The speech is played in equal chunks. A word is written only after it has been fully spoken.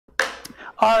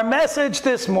Our message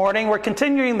this morning, we're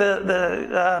continuing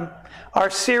our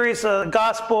series, the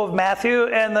Gospel of Matthew,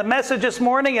 and the message this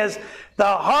morning is, the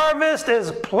harvest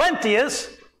is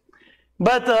plenteous,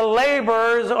 but the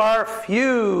laborers are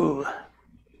few.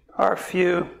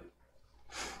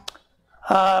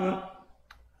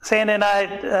 Sandy and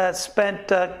I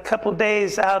spent a couple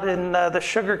days out in the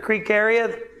Sugar Creek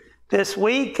area this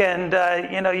week, and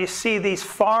you see these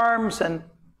farms,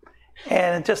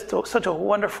 and just such a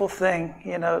wonderful thing.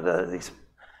 These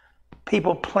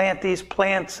people plant these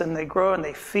plants, and they grow, and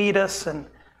they feed us. And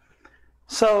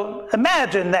so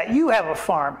imagine that you have a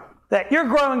farm, that you're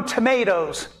growing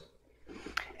tomatoes,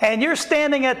 and you're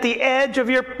standing at the edge of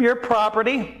your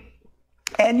property,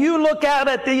 and you look out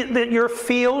at your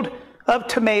field of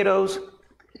tomatoes,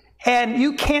 and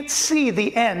you can't see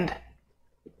the end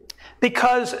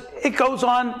because it goes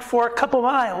on for a couple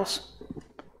miles.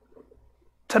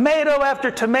 Tomato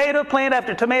after tomato plant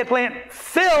after tomato plant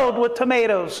filled with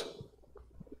tomatoes.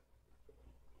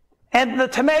 And the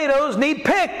tomatoes need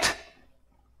picked.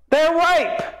 They're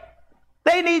ripe.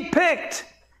 They need picked.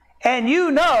 And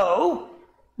you know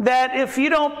that if you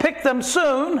don't pick them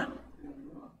soon,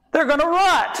 they're going to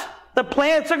rot. The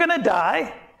plants are going to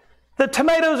die. The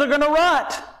tomatoes are going to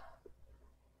rot.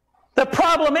 The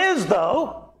problem is,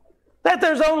 though, that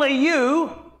there's only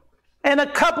you and a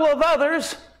couple of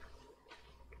others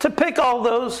to pick all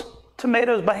those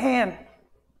tomatoes by hand.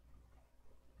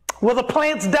 Will the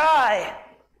plants die?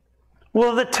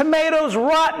 Will the tomatoes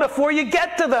rot before you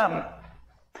get to them?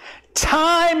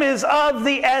 Time is of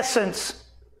the essence.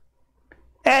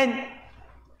 And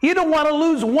you don't want to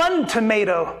lose one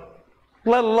tomato,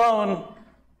 let alone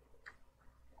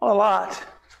a lot.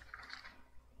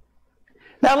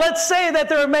 Now let's say that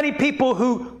there are many people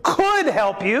who could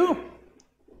help you,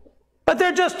 but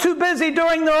they're just too busy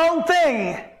doing their own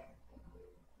thing.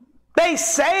 They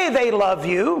say they love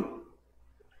you.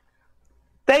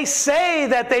 They say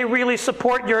that they really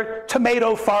support your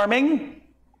tomato farming,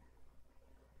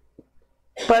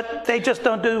 but they just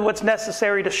don't do what's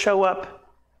necessary to show up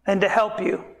and to help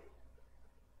you.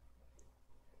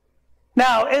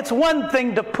 Now, it's one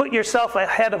thing to put yourself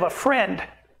ahead of a friend.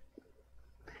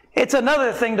 It's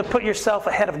another thing to put yourself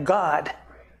ahead of God.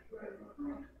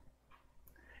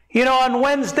 On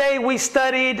Wednesday we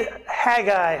studied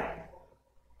Haggai.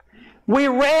 We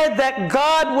read that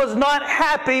God was not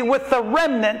happy with the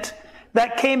remnant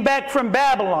that came back from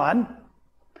Babylon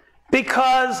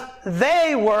because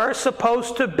they were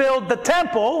supposed to build the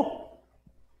temple,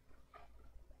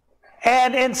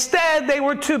 and instead they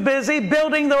were too busy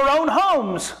building their own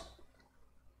homes.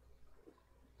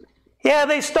 Yeah,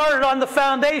 they started on the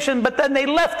foundation, but then they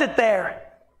left it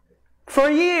there for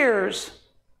years.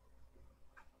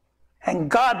 And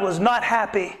God was not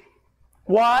happy.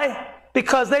 Why?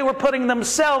 Because they were putting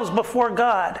themselves before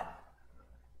God.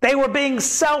 They were being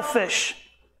selfish.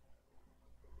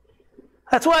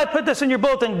 That's why I put this in your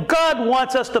bulletin. God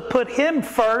wants us to put Him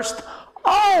first,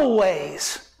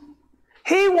 always.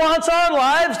 He wants our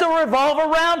lives to revolve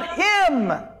around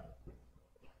Him.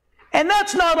 And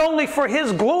that's not only for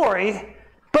His glory,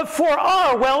 but for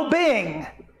our well-being.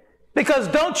 Because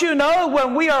don't you know,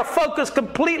 when we are focused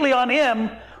completely on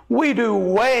Him, we do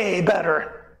way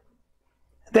better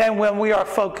than when we are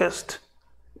focused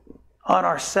on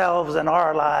ourselves and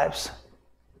our lives.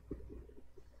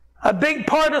 A big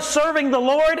part of serving the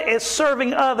Lord is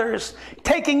serving others,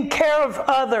 taking care of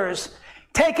others,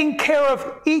 taking care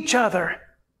of each other.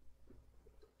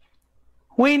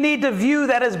 We need to view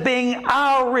that as being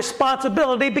our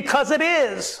responsibility, because it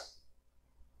is.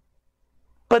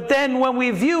 But then when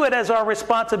we view it as our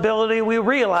responsibility, we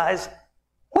realize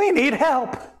we need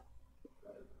help.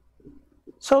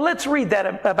 So let's read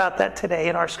about that today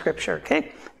in our scripture,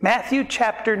 okay? Matthew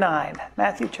chapter 9.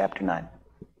 Matthew chapter 9.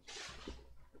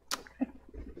 Okay.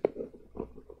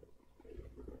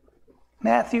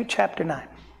 Matthew chapter 9.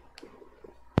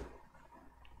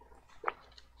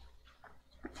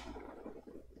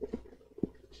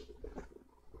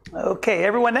 Okay,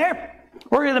 everyone there?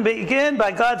 We're going to begin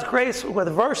by God's grace with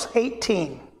verse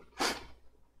 18.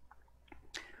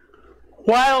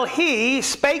 While he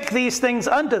spake these things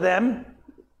unto them,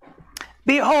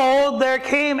 behold, there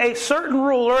came a certain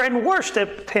ruler and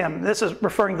worshipped him. This is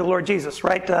referring to the Lord Jesus,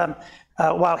 right?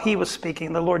 While he was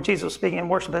speaking, the Lord Jesus was speaking and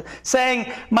worshiped him,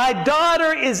 saying, My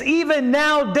daughter is even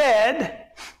now dead,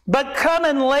 but come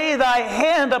and lay thy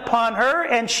hand upon her,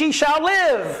 and she shall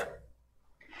live.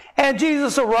 And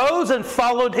Jesus arose and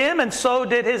followed him, and so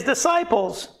did his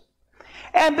disciples.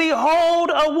 And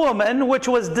behold, a woman which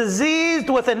was diseased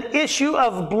with an issue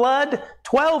of blood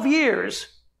 12 years,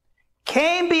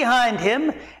 came behind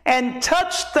him and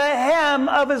touched the hem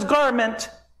of his garment.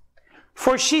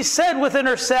 For she said within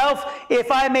herself,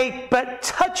 if I may but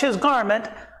touch his garment,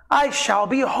 I shall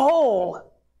be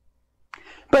whole.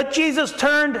 But Jesus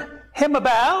turned him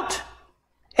about,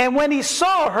 and when he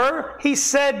saw her, he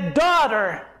said,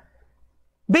 Daughter,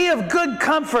 be of good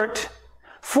comfort,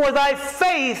 for thy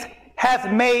faith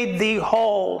hath made thee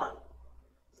whole.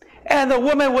 And the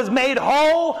woman was made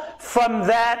whole from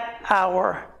that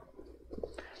hour.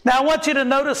 Now I want you to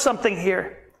notice something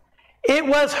here. It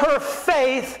was her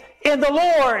faith in the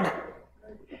Lord.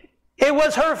 It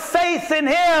was her faith in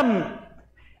him.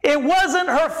 It wasn't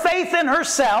her faith in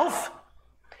herself.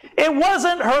 It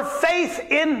wasn't her faith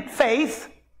in faith,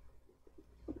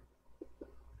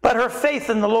 but her faith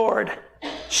in the Lord.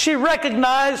 She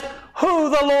recognized who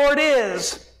the Lord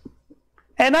is.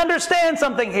 And understand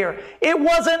something here. It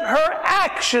wasn't her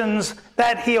actions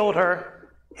that healed her.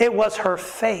 It was her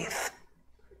faith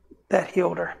that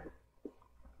healed her.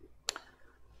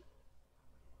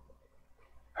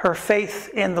 Her faith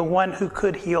in the one who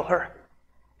could heal her.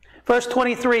 Verse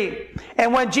 23,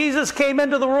 and when Jesus came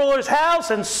into the ruler's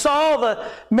house and saw the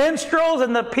minstrels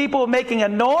and the people making a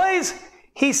noise,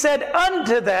 he said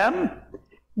unto them,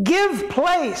 Give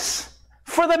place,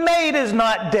 for the maid is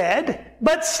not dead,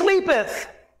 but sleepeth.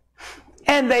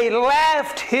 And they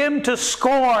laughed him to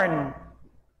scorn.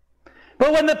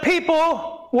 But when the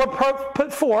people were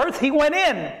put forth, he went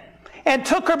in and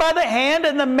took her by the hand,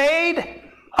 and the maid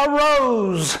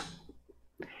arose.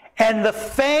 And the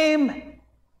fame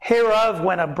hereof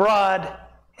went abroad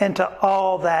into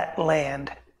all that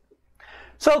land.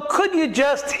 So could you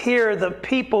just hear the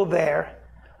people there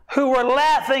who were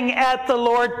laughing at the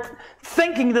Lord,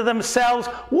 thinking to themselves,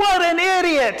 what an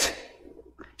idiot!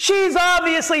 She's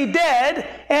obviously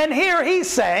dead, and here he's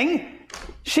saying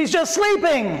she's just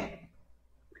sleeping.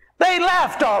 They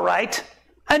laughed all right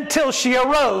until she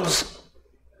arose.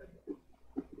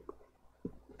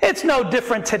 It's no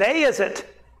different today, is it?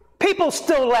 People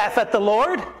still laugh at the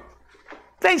Lord.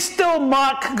 They still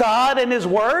mock God and his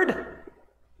word.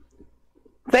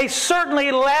 They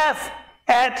certainly laugh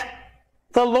at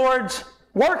the Lord's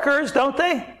workers, don't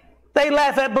they? They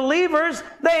laugh at believers.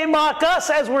 They mock us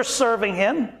as we're serving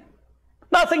him.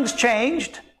 Nothing's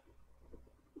changed.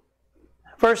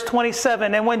 Verse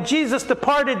 27, and when Jesus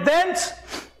departed thence,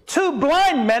 2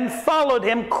 blind men followed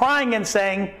him, crying and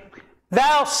saying,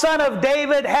 Thou Son of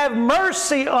David, have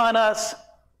mercy on us.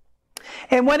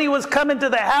 And when he was come into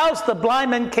the house, the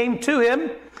blind men came to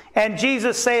him, and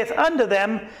Jesus saith unto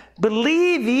them,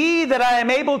 Believe ye that I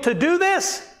am able to do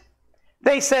this?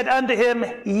 They said unto him,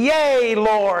 Yea,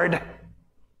 Lord.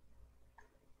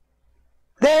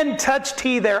 Then touched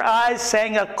he their eyes,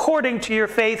 saying, According to your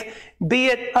faith be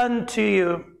it unto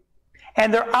you.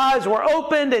 And their eyes were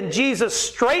opened, and Jesus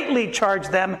straitly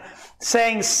charged them,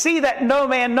 saying, See that no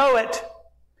man know it.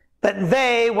 But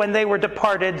they, when they were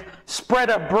departed, spread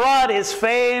abroad his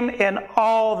fame in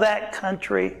all that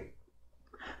country.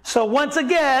 So once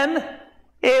again,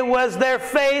 it was their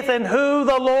faith in who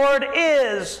the Lord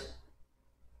is.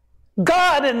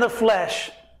 God in the flesh,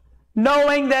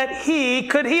 knowing that he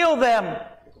could heal them.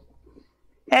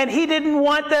 And he didn't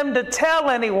want them to tell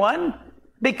anyone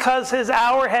because his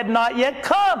hour had not yet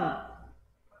come,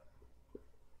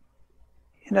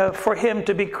 for him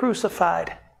to be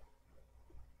crucified.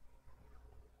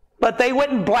 But they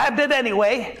went and blabbed it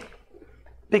anyway,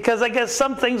 because I guess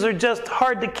some things are just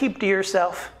hard to keep to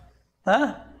yourself.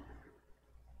 Huh?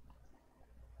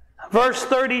 Verse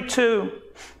 32,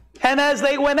 and as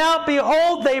they went out,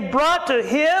 behold, they brought to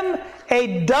him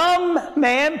a dumb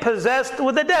man possessed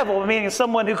with a devil, meaning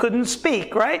someone who couldn't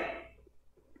speak, right?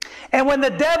 And when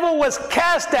the devil was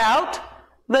cast out,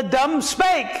 the dumb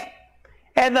spake.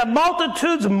 And the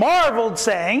multitudes marveled,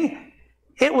 saying,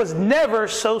 It was never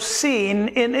so seen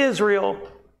in Israel.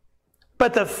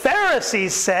 But the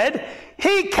Pharisees said,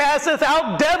 He casteth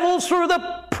out devils through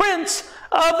the prince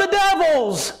of the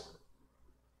devils.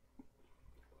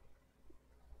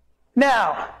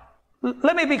 Now,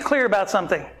 let me be clear about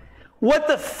something. What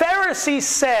the Pharisees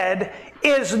said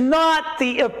is not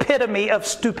the epitome of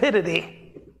stupidity.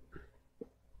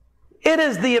 It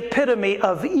is the epitome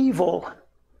of evil.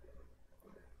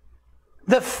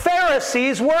 The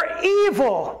Pharisees were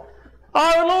evil.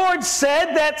 Our Lord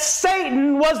said that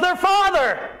Satan was their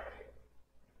father.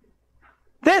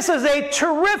 This is a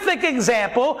terrific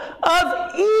example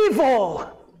of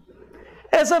evil.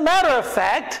 As a matter of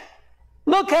fact,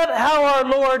 look at how our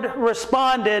Lord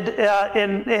responded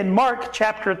in Mark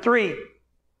chapter 3.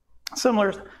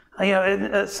 Similar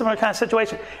a similar kind of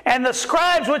situation. And the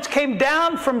scribes which came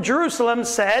down from Jerusalem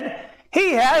said,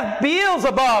 He hath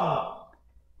Beelzebub,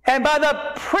 And by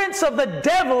the prince of the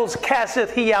devils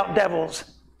casteth he out devils.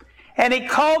 And he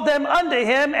called them unto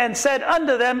him and said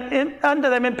unto them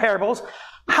in parables,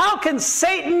 how can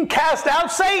Satan cast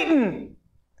out Satan?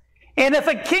 And if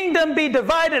a kingdom be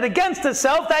divided against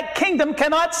itself, that kingdom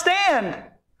cannot stand.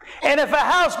 And if a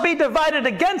house be divided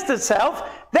against itself,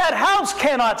 that house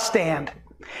cannot stand.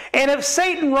 And if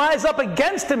Satan rise up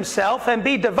against himself and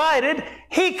be divided,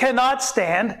 he cannot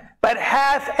stand, but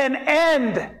hath an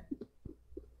end.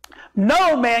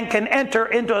 No man can enter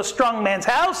into a strong man's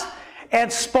house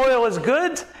and spoil his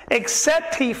goods,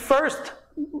 except he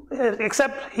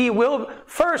will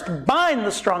first bind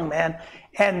the strong man,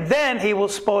 and then he will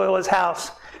spoil his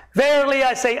house. Verily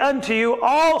I say unto you,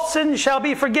 all sins shall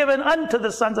be forgiven unto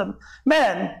the sons of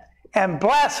men, and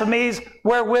blasphemies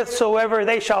wherewithsoever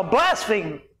they shall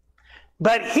blaspheme.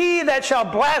 But he that shall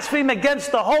blaspheme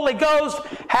against the Holy Ghost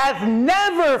hath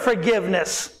never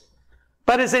forgiveness,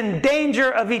 but is in danger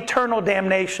of eternal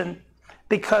damnation,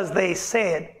 because they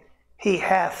said he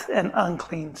hath an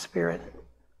unclean spirit.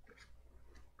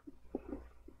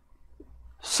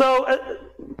 So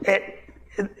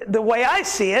the way I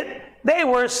see it, they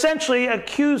were essentially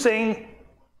accusing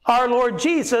our Lord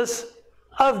Jesus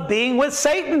of being with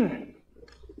Satan,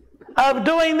 of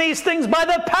doing these things by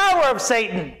the power of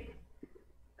Satan.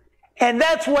 And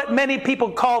that's what many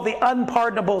people call the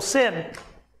unpardonable sin,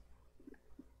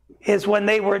 is when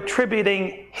they were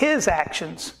attributing his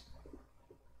actions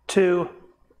to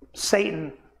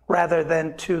Satan rather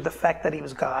than to the fact that he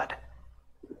was God.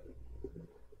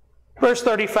 Verse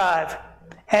 35,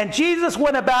 and Jesus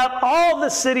went about all the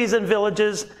cities and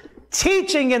villages,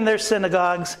 teaching in their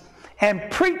synagogues and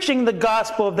preaching the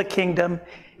gospel of the kingdom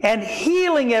and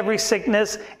healing every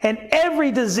sickness and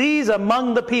every disease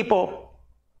among the people.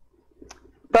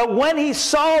 But when he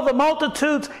saw the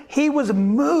multitudes, he was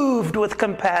moved with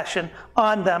compassion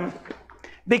on them,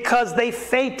 because they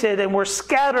fainted and were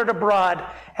scattered abroad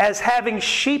as having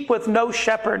sheep with no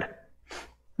shepherd.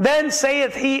 Then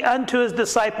saith he unto his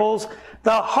disciples,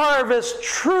 the harvest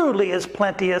truly is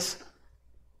plenteous,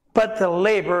 but the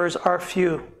laborers are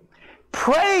few.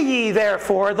 Pray ye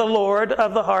therefore the Lord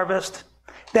of the harvest,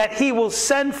 that he will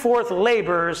send forth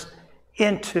laborers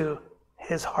into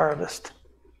his harvest.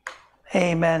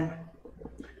 Amen.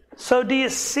 So do you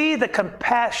see the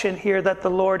compassion here that the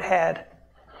Lord had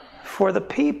for the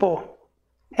people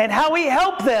and how he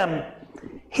helped them?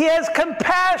 He has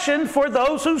compassion for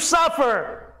those who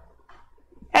suffer.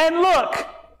 And look,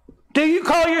 do you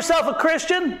call yourself a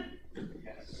Christian?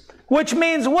 Which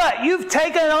means what? You've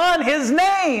taken on his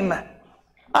name.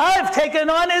 I've taken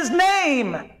on his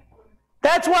name.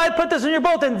 That's why I put this in your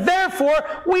bulletin.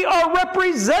 Therefore, we are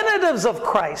representatives of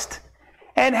Christ,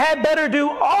 and had better do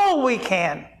all we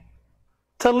can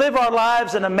to live our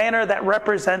lives in a manner that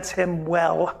represents him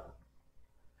well.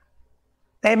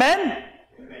 Amen?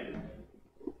 Amen.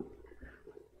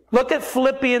 Look at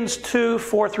Philippians 2,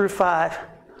 4 through 5.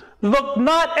 Look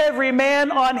not every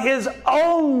man on his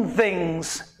own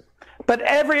things, but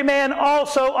every man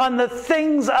also on the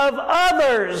things of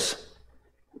others.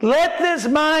 Let this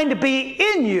mind be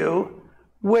in you,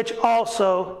 which was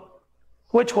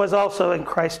also in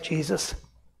Christ Jesus.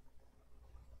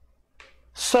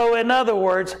 So in other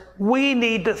words, we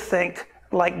need to think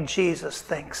like Jesus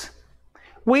thinks.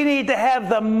 We need to have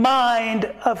the mind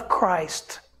of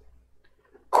Christ.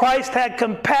 Christ had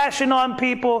compassion on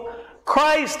people.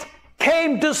 Christ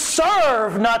came to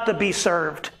serve, not to be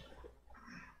served.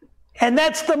 And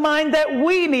that's the mind that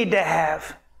we need to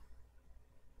have.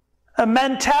 A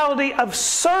mentality of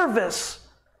service,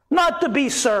 not to be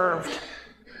served.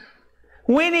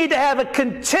 We need to have a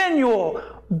continual,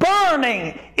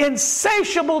 burning,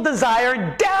 insatiable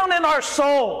desire down in our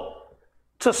soul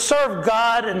to serve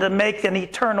God and to make an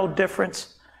eternal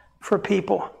difference for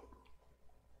people.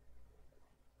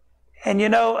 And you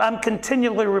know, I'm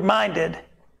continually reminded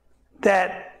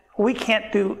that we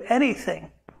can't do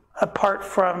anything apart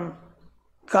from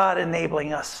God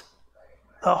enabling us,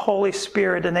 the Holy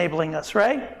Spirit enabling us,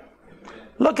 right?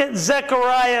 Look at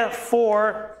Zechariah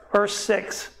 4, verse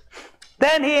 6.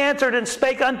 Then he answered and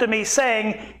spake unto me,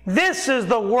 saying, This is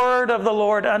the word of the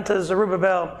Lord unto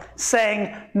Zerubbabel,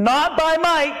 saying, Not by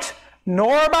might,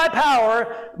 nor by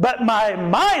power, but by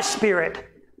my spirit,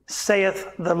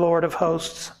 saith the Lord of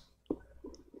hosts.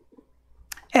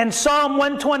 And Psalm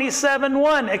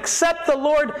 127:1, Except the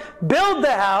Lord build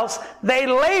the house, they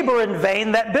labor in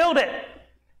vain that build it.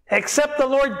 Except the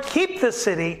Lord keep the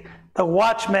city, the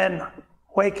watchman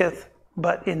waketh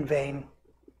but in vain.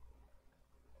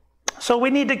 So we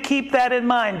need to keep that in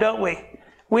mind, don't we?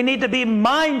 We need to be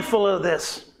mindful of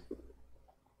this.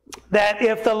 That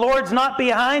if the Lord's not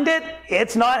behind it,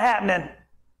 it's not happening.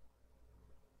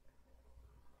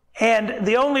 And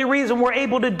the only reason we're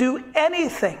able to do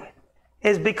anything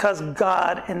is because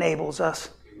God enables us.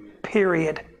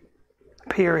 Period.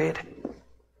 Period.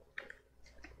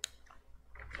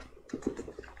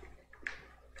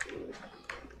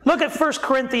 Look at 1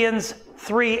 Corinthians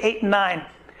 3, 8 and 9.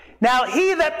 Now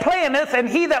he that planteth and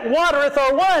he that watereth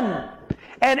are one,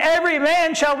 and every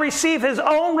man shall receive his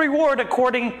own reward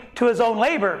according to his own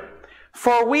labor.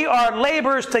 For we are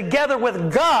laborers together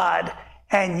with God,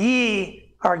 and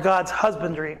ye are God's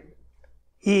husbandry.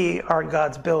 Ye are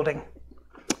God's building.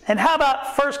 And how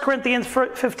about 1 Corinthians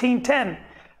 15:10?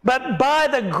 But by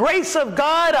the grace of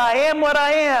God I am what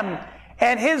I am,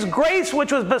 and his grace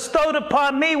which was bestowed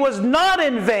upon me was not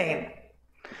in vain.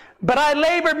 But I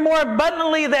labored more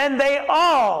abundantly than they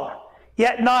all,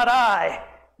 yet not I,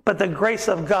 but the grace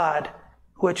of God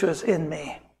which was in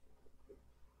me.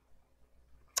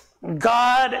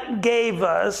 God gave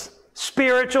us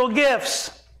spiritual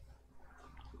gifts.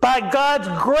 By God's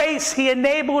grace, he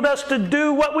enabled us to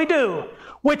do what we do,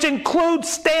 which includes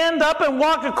stand up and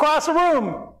walk across a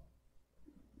room.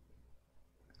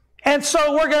 And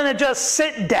so we're going to just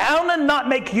sit down and not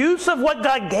make use of what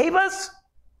God gave us?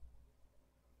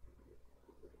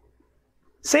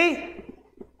 See,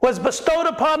 was bestowed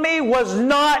upon me was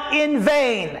not in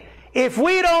vain. If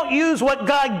we don't use what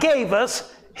God gave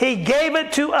us, he gave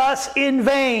it to us in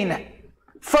vain.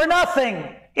 For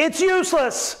nothing. It's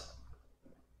useless.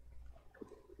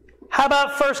 How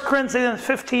about 1 Corinthians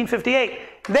 15:58?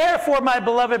 Therefore, my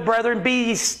beloved brethren, be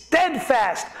ye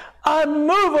steadfast,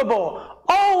 unmovable,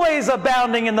 always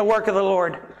abounding in the work of the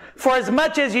Lord. For as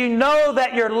much as you know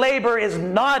that your labor is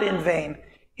not in vain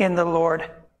in the Lord.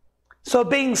 So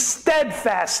being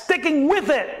steadfast, sticking with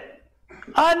it,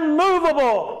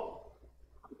 unmovable,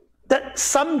 that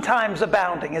sometimes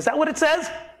abounding. Is that what it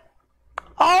says?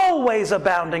 Always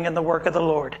abounding in the work of the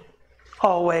Lord.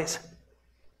 Always.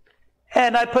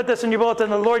 And I put this in your bulletin.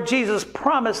 The Lord Jesus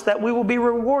promised that we will be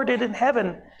rewarded in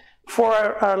heaven for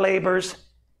our labors,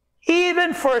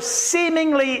 even for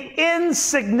seemingly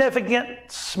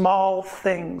insignificant small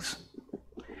things.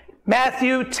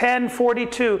 Matthew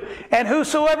 10:42, and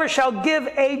whosoever shall give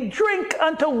a drink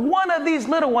unto one of these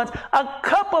little ones, a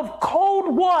cup of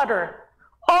cold water,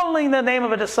 only in the name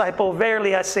of a disciple,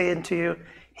 verily I say unto you,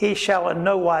 he shall in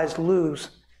no wise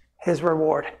lose his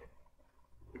reward.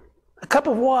 A cup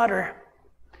of water.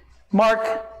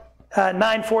 Mark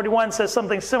 9:41 says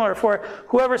something similar. For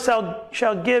whoever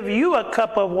shall give you a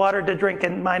cup of water to drink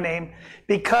in my name,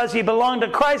 because ye belong to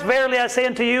Christ, verily I say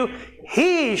unto you,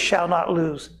 he shall not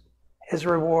lose his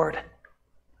reward.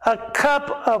 A cup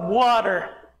of water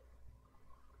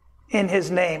in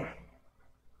his name.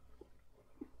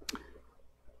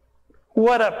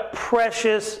 What a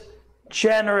precious,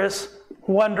 generous,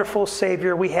 wonderful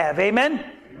Savior we have. Amen?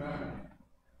 Amen.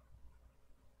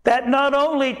 That not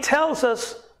only tells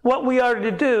us what we are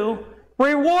to do,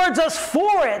 rewards us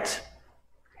for it.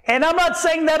 And I'm not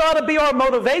saying that ought to be our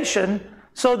motivation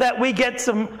so that we get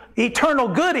some eternal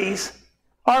goodies.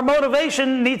 Our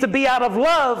motivation needs to be out of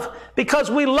love because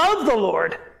we love the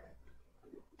Lord.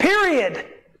 Period.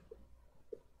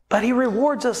 But he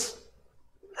rewards us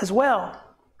as well.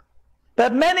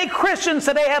 But many Christians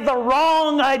today have the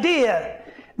wrong idea.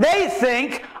 They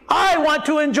think, I want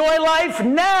to enjoy life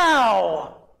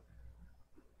now.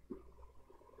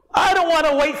 I don't want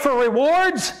to wait for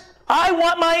rewards. I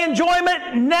want my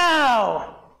enjoyment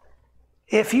now.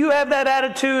 If you have that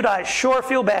attitude, I sure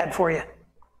feel bad for you.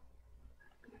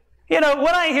 You know,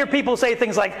 when I hear people say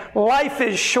things like, life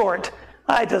is short,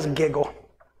 I just giggle.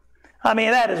 I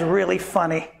mean, that is really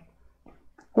funny.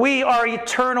 We are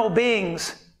eternal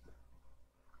beings.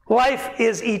 Life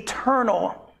is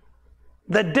eternal.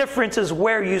 The difference is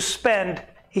where you spend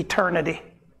eternity.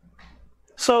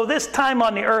 So this time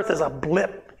on the earth is a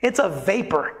blip. It's a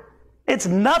vapor. It's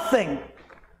nothing.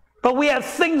 But we have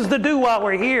things to do while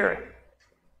we're here.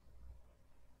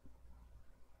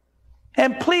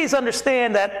 And please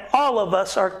understand that all of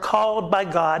us are called by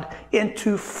God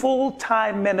into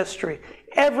full-time ministry.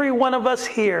 Every one of us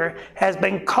here has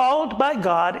been called by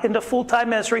God into full-time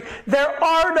ministry. There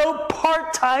are no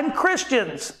part-time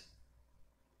Christians.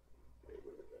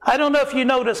 I don't know if you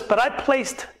noticed, but I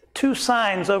placed 2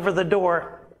 signs over the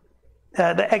door,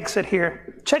 the exit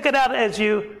here. Check it out as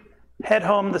you head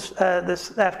home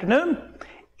this afternoon.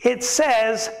 It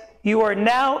says, you are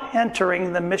now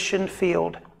entering the mission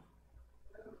field.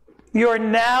 You're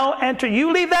now entering.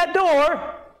 You leave that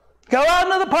door, go out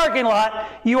into the parking lot.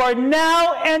 You are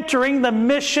now entering the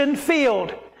mission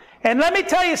field. And let me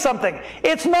tell you something.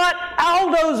 It's not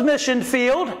Aldo's mission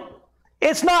field.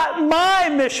 It's not my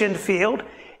mission field.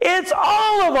 It's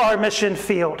all of our mission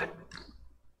field.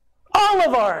 All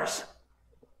of ours.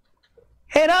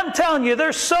 And I'm telling you,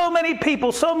 there's so many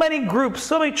people, so many groups,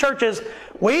 so many churches.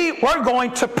 We're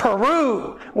going to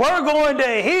Peru. We're going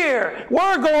to here.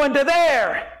 We're going to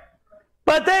there.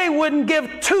 But they wouldn't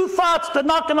give two thoughts to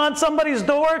knocking on somebody's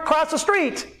door across the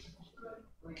street.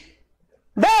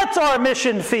 That's our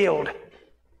mission field.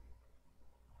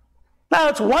 Now,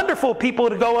 it's wonderful people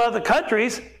to go to other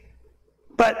countries,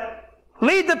 but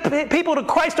lead the people to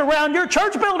Christ around your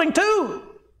church building too.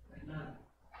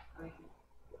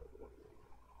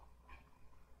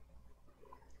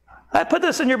 I put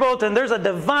this in your bulletin. There's a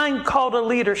divine call to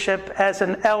leadership as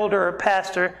an elder or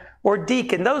pastor or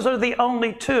deacon. Those are the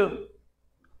only two.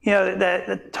 You know,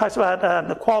 that talks about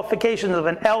the qualifications of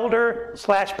an elder /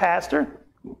 pastor,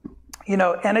 you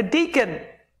know, and a deacon.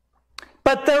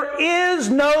 But there is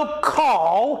no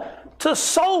call to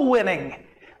soul winning.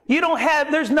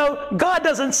 God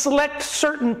doesn't select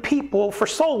certain people for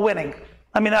soul winning.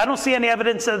 I mean, I don't see any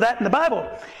evidence of that in the Bible.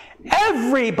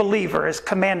 Every believer is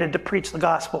commanded to preach the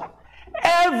gospel.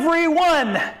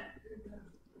 Everyone.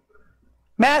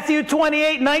 Matthew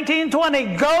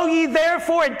 28:19-20. Go ye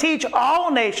therefore and teach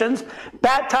all nations,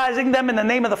 baptizing them in the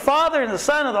name of the Father and the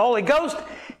Son and the Holy Ghost,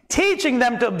 teaching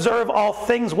them to observe all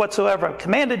things whatsoever I've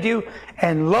commanded you.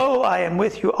 And lo, I am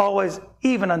with you always,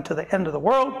 even unto the end of the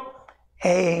world.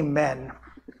 Amen.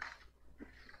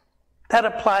 That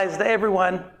applies to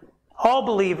everyone, all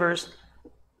believers,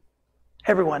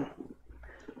 everyone.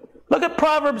 Look at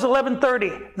Proverbs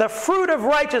 11:30. The fruit of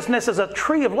righteousness is a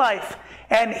tree of life,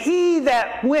 and he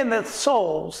that winneth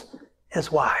souls is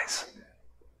wise.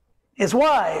 Is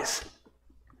wise.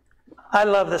 I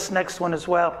love this next one as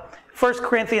well. 1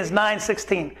 Corinthians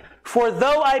 9:16. For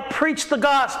though I preach the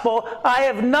gospel, I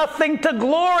have nothing to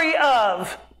glory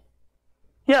of.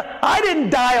 Yeah, I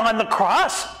didn't die on the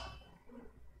cross.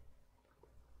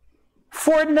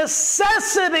 For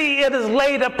necessity it is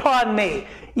laid upon me.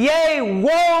 Yea,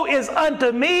 woe is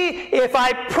unto me if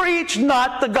I preach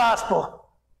not the gospel.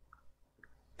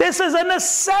 This is a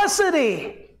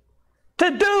necessity to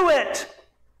do it.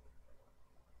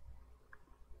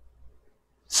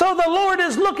 So the Lord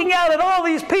is looking out at all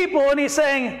these people and he's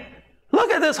saying,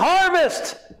 look at this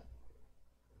harvest,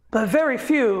 but very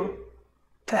few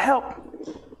to help,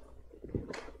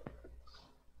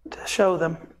 to show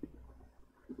them.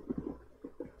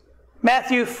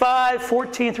 Matthew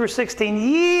 5:14-16.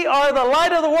 Ye are the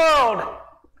light of the world.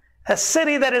 A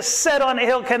city that is set on a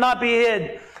hill cannot be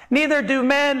hid. Neither do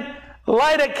men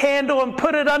light a candle and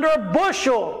put it under a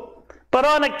bushel, but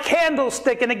on a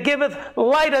candlestick, and it giveth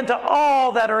light unto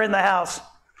all that are in the house.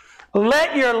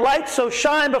 Let your light so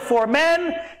shine before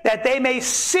men that they may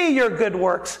see your good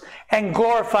works and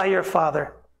glorify your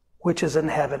Father which is in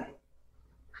heaven.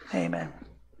 Amen.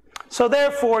 So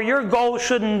therefore, your goal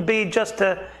shouldn't be just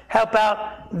to help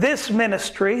out this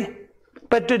ministry,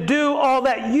 but to do all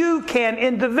that you can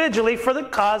individually for the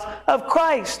cause of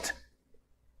Christ.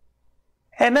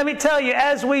 And let me tell you,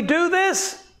 as we do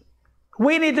this,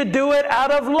 we need to do it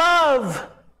out of love.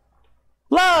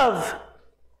 Love.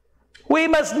 We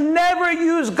must never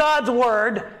use God's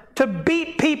word to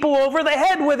beat people over the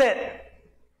head with it.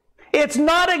 It's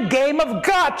not a game of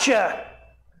gotcha.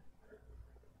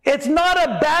 It's not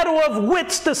a battle of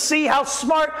wits to see how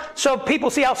smart, so people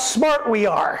see how smart we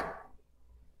are.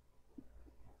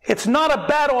 It's not a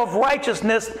battle of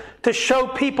righteousness to show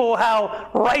people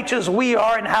how righteous we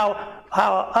are and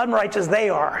how unrighteous they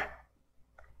are.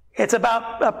 It's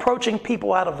about approaching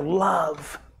people out of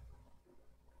love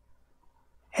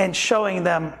and showing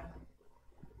them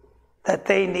that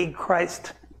they need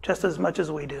Christ just as much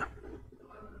as we do.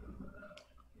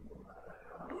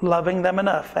 Loving them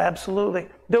enough, absolutely.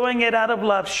 Doing it out of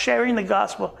love, sharing the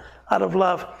gospel out of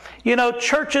love. You know,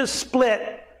 churches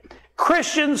split.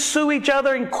 Christians sue each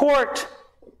other in court.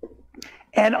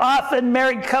 And often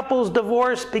married couples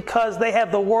divorce because they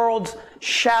have the world's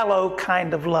shallow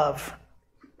kind of love.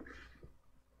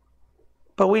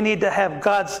 But we need to have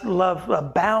God's love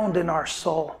abound in our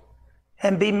soul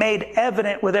and be made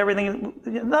evident with everything.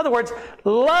 In other words,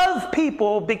 love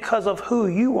people because of who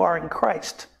you are in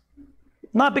Christ,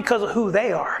 not because of who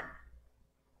they are.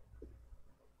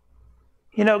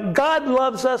 You know, God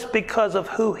loves us because of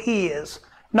who He is,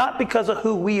 not because of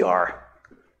who we are,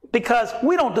 because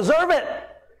we don't deserve it.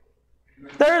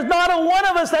 There is not a one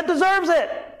of us that deserves it.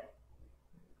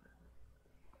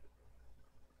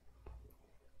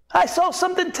 I saw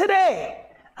something today.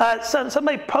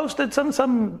 Somebody posted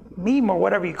some meme or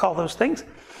whatever you call those things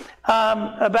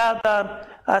about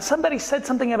somebody said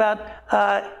something about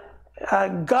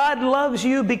God loves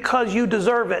you because you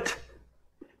deserve it.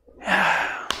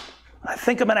 I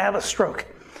think I'm going to have a stroke.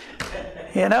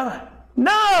 You know?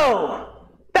 No!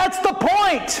 That's the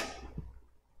point!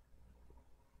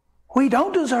 We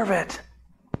don't deserve it.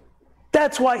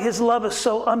 That's why his love is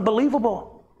so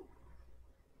unbelievable.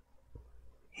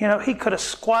 You know, he could have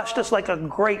squashed us like a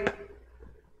grape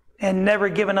and never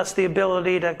given us the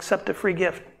ability to accept a free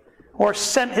gift, or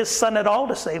sent his son at all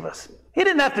to save us. He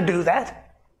didn't have to do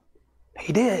that.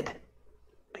 He did,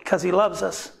 because he loves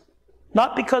us,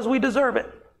 not because we deserve it.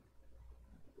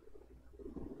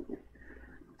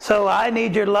 So I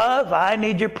need your love. I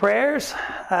need your prayers.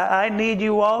 I need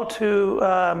you all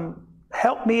to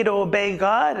help me to obey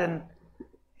God, and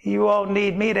you all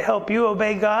need me to help you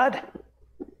obey God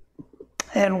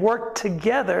and work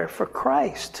together for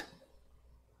Christ.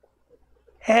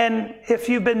 And if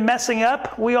you've been messing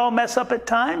up, we all mess up at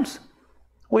times.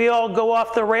 We all go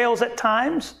off the rails at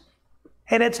times.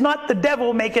 And it's not the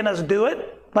devil making us do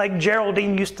it, like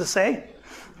Geraldine used to say.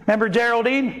 Remember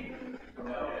Geraldine?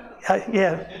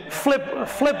 Yeah,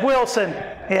 Flip Wilson.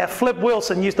 Yeah, Flip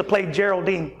Wilson used to play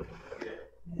Geraldine.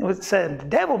 It said, the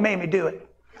devil made me do it.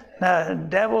 No, the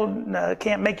devil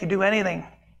can't make you do anything.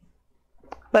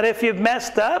 But if you've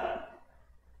messed up,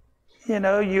 you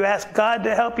know, you ask God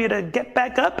to help you to get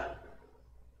back up,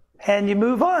 and you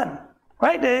move on,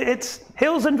 right? It's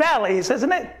hills and valleys,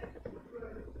 isn't it?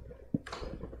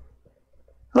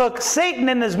 Look, Satan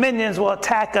and his minions will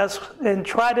attack us and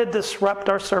try to disrupt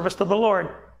our service to the Lord.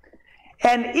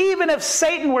 And even if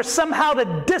Satan were somehow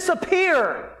to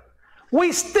disappear,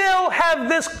 we still have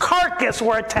this carcass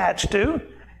we're attached to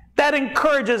that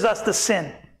encourages us to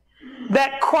sin,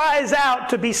 that cries out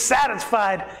to be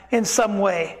satisfied in some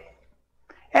way.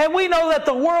 And we know that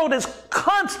the world is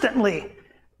constantly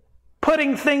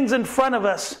putting things in front of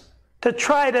us to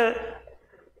try to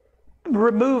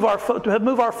move our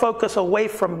focus away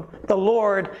from the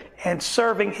Lord and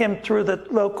serving him through the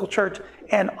local church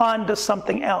and on to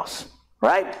something else,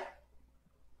 right?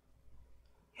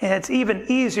 And it's even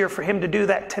easier for him to do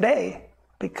that today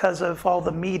because of all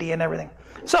the media and everything.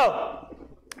 So,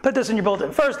 put this in your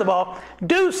bulletin. First of all,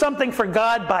 do something for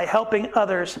God by helping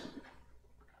others.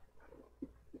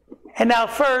 And now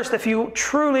first, if you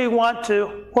truly want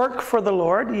to work for the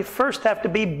Lord, you first have to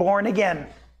be born again.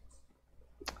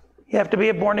 You have to be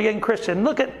a born-again Christian.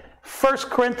 Look at 1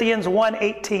 Corinthians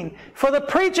 1:18. For the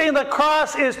preaching of the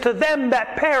cross is to them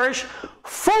that perish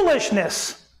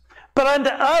foolishness, but unto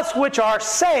us which are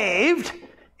saved,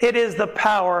 it is the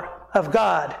power of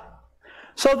God.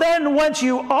 So then, once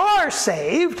you are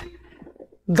saved,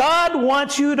 God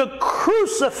wants you to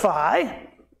crucify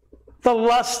the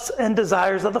lusts and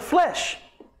desires of the flesh.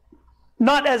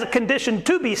 Not as a condition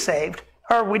to be saved,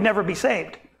 or we'd never be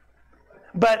saved.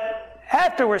 But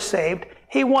after we're saved,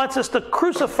 he wants us to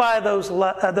crucify those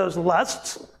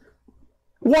lusts.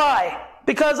 Why?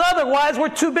 Because otherwise we're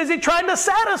too busy trying to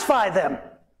satisfy them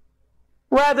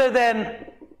rather than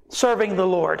serving the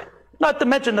Lord. Not to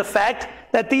mention the fact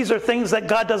that these are things that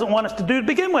God doesn't want us to do to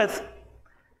begin with.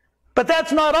 But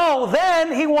that's not all.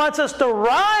 Then he wants us to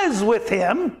rise with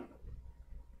him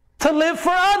to live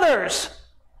for others.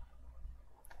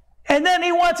 And then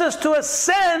he wants us to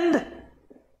ascend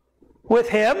with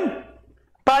him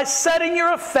by setting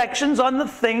your affections on the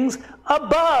things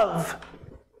above.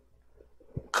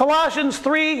 Colossians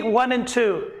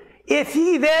 3:1-2. If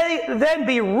ye then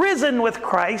be risen with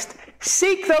Christ,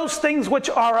 seek those things which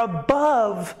are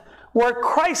above, where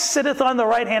Christ sitteth on the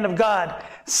right hand of God.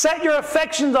 Set your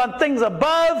affections on things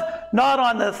above, not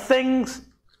on the things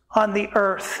on the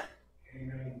earth.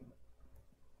 Amen.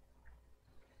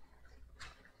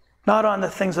 Not on the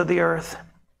things of the earth.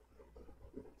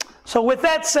 So with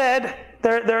that said,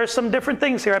 there are some different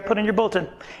things here I put in your bulletin.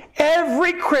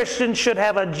 Every Christian should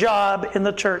have a job in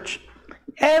the church.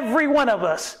 Every one of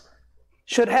us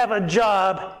should have a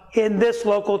job in this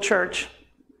local church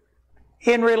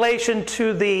in relation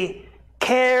to the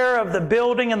care of the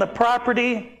building and the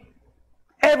property.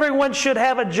 Everyone should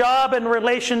have a job in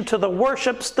relation to the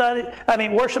worship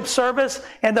service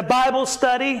and the Bible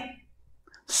study.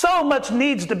 So much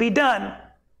needs to be done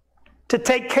to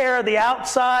take care of the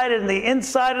outside and the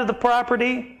inside of the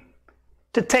property,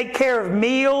 to take care of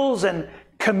meals and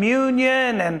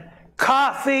communion and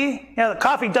coffee. You know, the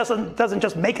coffee doesn't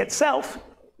just make itself.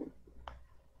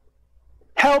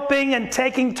 Helping and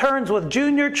taking turns with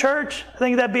junior church, I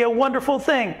think that'd be a wonderful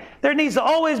thing. There needs to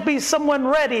always be someone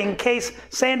ready in case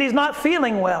Sandy's not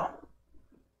feeling well.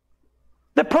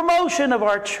 The promotion of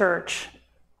our church.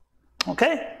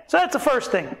 Okay? So that's the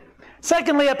first thing.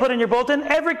 Secondly, I put in your bulletin,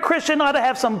 every Christian ought to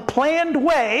have some planned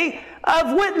way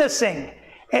of witnessing.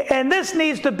 And this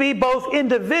needs to be both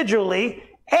individually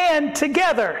and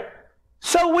together.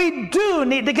 So we do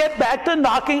need to get back to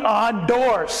knocking on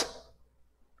doors.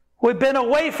 We've been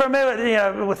away from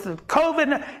it, with the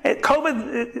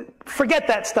COVID, forget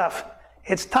that stuff.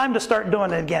 It's time to start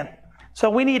doing it again. So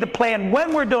we need to plan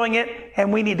when we're doing it,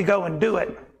 and we need to go and do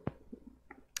it.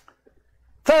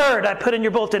 Third, I put in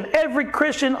your bulletin, every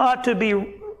Christian ought to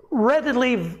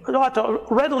readily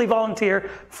volunteer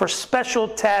for special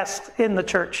tasks in the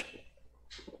church.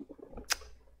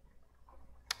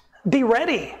 Be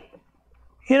ready,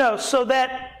 so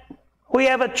that we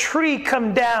have a tree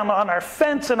come down on our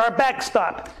fence and our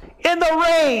backstop in the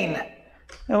rain.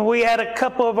 And we had a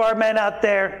couple of our men out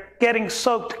there getting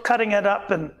soaked, cutting it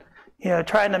up, and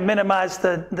trying to minimize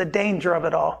the danger of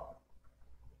it all.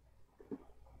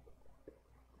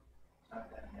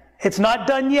 It's not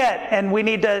done yet, and we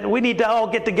need to all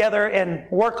get together and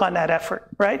work on that effort,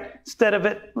 right? Instead of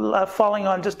it falling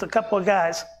on just a couple of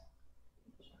guys.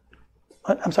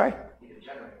 What? I'm sorry?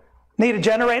 Need a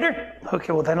generator?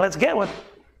 Okay, well then let's get one.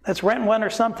 Let's rent one or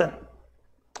something.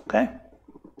 Okay?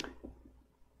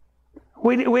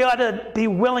 We ought to be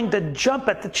willing to jump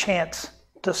at the chance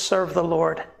to serve the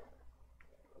Lord.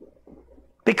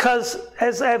 Because,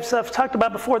 as I've talked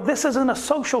about before, this isn't a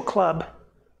social club.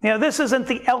 This isn't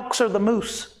the Elks or the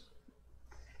Moose.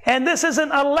 And this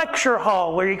isn't a lecture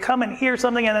hall where you come and hear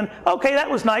something and then, okay, that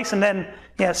was nice, and then,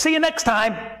 see you next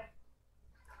time.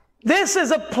 This is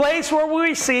a place where we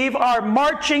receive our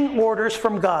marching orders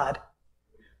from God.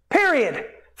 Period.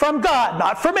 From God.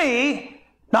 Not from me.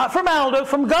 Not from Aldo.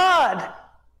 From God.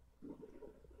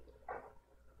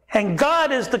 And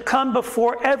God is to come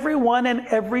before everyone and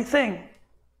everything.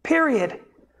 Period.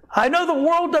 I know the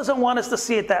world doesn't want us to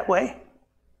see it that way.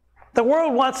 The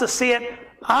world wants to see it,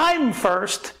 I'm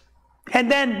first,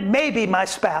 and then maybe my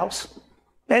spouse.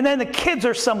 And then the kids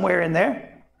are somewhere in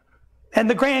there. And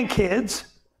the grandkids.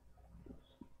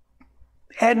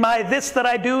 And my this that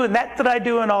I do and that I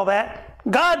do and all that.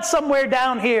 God's somewhere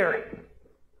down here.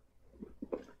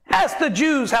 Ask the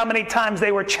Jews how many times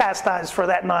they were chastised for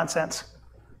that nonsense.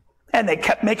 And they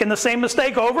kept making the same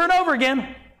mistake over and over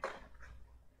again.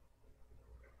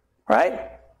 Right?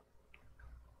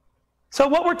 So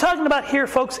what we're talking about here,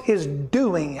 folks, is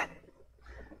doing.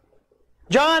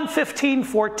 John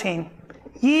 15:14.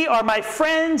 Ye are my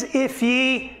friends if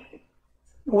ye,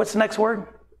 what's the next word?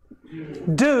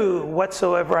 Do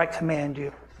whatsoever I command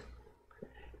you.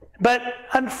 But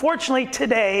unfortunately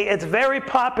today, it's very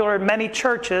popular in many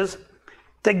churches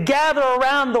to gather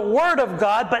around the Word of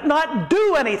God but not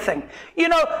do anything.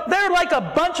 They're like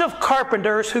a bunch of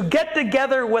carpenters who get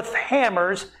together with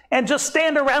hammers and just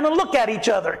stand around and look at each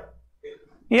other.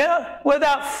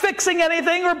 Without fixing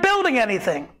anything or building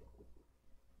anything.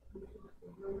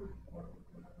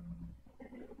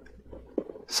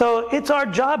 So it's our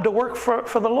job to work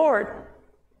for the Lord.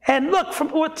 And look,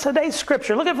 from today's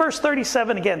scripture, look at verse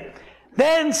 37 again.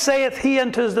 Then saith he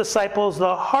unto his disciples,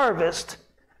 the harvest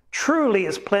truly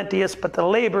is plenteous, but the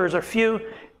laborers are few.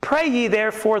 Pray ye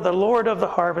therefore the Lord of the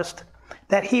harvest,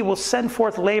 that he will send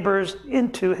forth laborers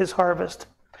into his harvest.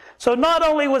 So not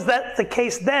only was that the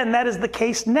case then, that is the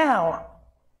case now.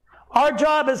 Our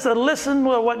job is to listen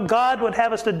to what God would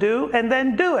have us to do and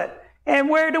then do it. And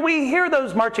where do we hear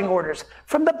those marching orders?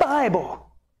 From the Bible.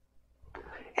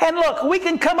 And look, we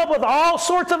can come up with all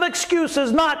sorts of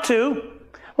excuses not to,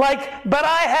 like, but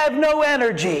I have no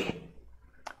energy.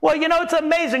 Well, it's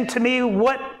amazing to me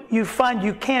what you find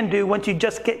you can do once you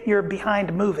just get your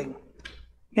behind moving.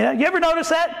 You ever notice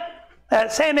that?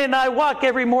 Sandy and I walk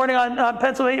every morning on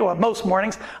Pennsylvania, well, most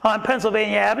mornings on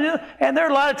Pennsylvania Avenue, and there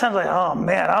are a lot of times like, oh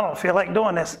man, I don't feel like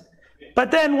doing this. But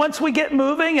then once we get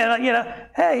moving, and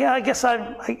hey, I guess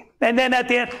and then at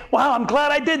the end, wow, I'm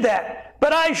glad I did that.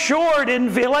 But I sure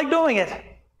didn't feel like doing it.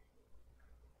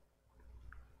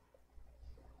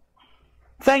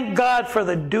 Thank God for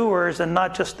the doers and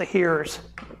not just the hearers.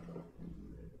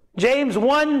 James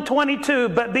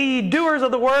 1:22, but be ye doers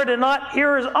of the word and not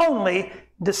hearers only,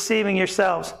 deceiving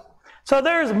yourselves. So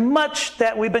there's much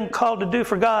that we've been called to do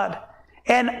for God.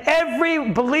 And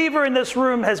every believer in this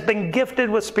room has been gifted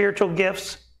with spiritual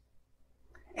gifts.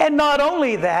 And not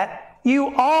only that,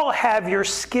 you all have your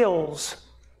skills.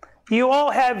 You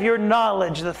all have your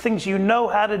knowledge, the things you know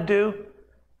how to do,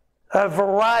 a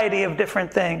variety of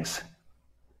different things.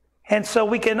 And so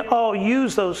we can all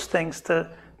use those things to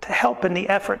help in the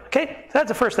effort. Okay, so that's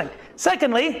the first thing.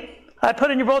 Secondly, I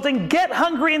put in your bulletin, get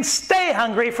hungry and stay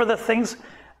hungry for the things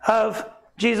of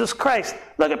Jesus Christ.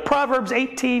 Look at Proverbs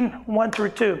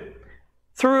 18:1-2.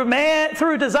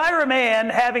 Through desire of man,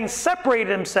 having separated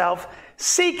himself,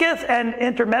 seeketh and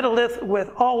intermeddleth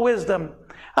with all wisdom.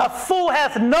 A fool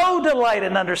hath no delight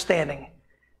in understanding,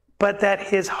 but that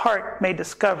his heart may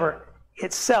discover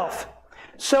itself.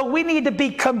 So we need to be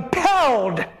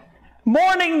compelled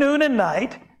morning, noon, and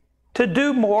night to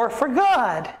do more for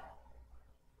God.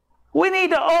 We need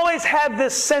to always have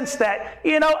this sense that,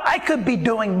 I could be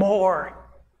doing more.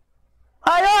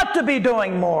 I ought to be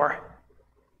doing more.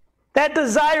 That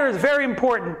desire is very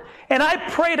important. And I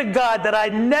pray to God that I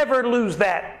never lose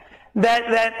that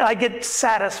I get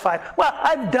satisfied. Well,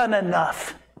 I've done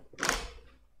enough.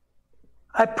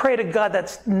 I pray to God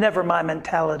that's never my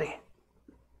mentality.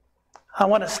 I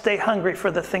want to stay hungry for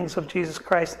the things of Jesus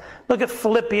Christ. Look at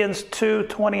Philippians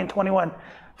 2:20 and 21.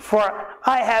 For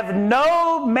I have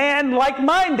no man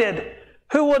like-minded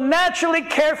who will naturally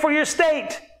care for your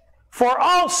state. For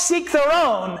all seek their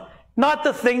own, not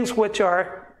the things which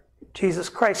are Jesus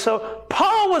Christ. So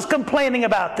Paul was complaining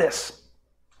about this.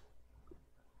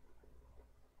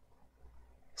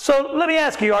 So let me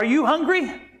ask you, are you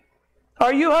hungry?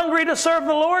 Are you hungry to serve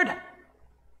the Lord?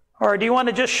 Or do you want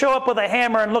to just show up with a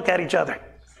hammer and look at each other?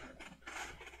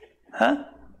 Huh?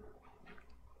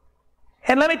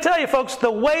 And let me tell you, folks,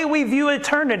 the way we view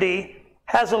eternity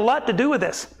has a lot to do with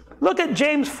this. Look at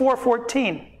James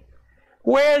 4:14.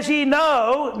 Whereas ye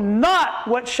know not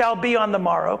what shall be on the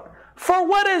morrow, for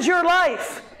what is your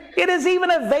life? It is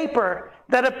even a vapor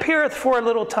that appeareth for a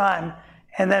little time,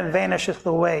 and then vanisheth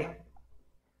away.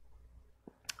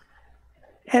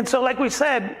 And so, like we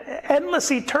said,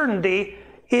 endless eternity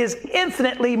is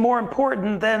infinitely more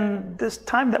important than this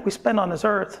time that we spend on this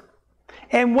earth.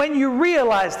 And when you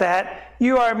realize that,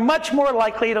 you are much more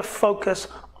likely to focus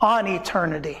on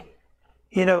eternity.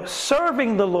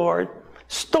 Serving the Lord,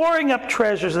 storing up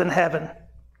treasures in heaven.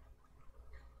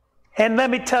 And let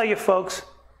me tell you, folks,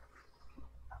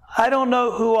 I don't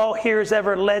know who all here has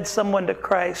ever led someone to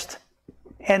Christ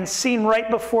and seen right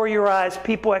before your eyes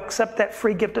people accept that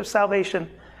free gift of salvation.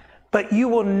 But you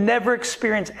will never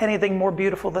experience anything more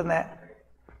beautiful than that.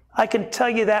 I can tell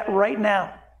you that right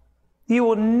now. You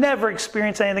will never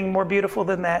experience anything more beautiful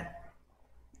than that.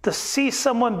 To see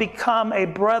someone become a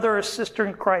brother or sister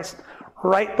in Christ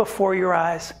right before your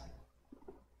eyes.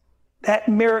 That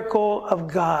miracle of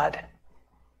God.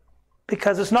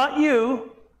 Because it's not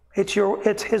you,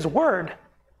 it's His Word.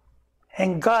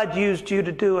 And God used you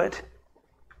to do it.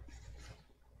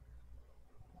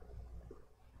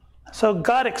 So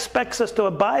God expects us to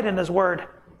abide in His Word.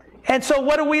 And so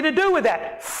what are we to do with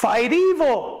that? Fight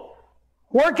evil.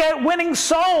 Work at winning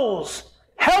souls.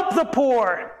 Help the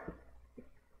poor.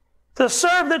 To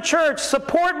serve the church.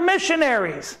 Support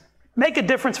missionaries. Make a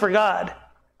difference for God.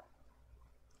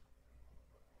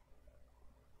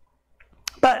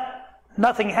 But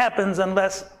nothing happens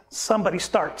unless somebody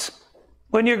starts.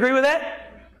 Wouldn't you agree with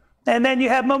that? And then you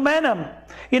have momentum.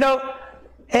 Look,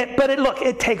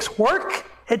 it takes work.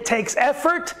 It takes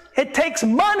effort. It takes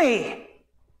money.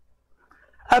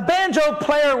 A banjo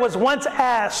player was once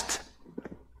asked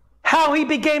how he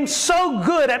became so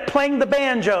good at playing the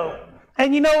banjo.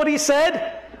 And you know what he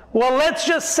said? Well, let's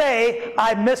just say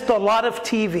I missed a lot of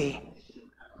TV.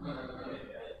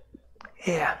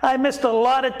 Yeah, I missed a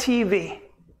lot of TV.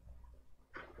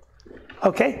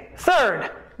 Okay,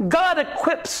 third, God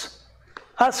equips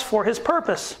us for His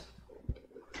purpose.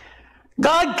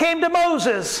 God came to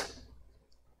Moses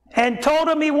and told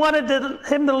him He wanted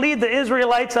him to lead the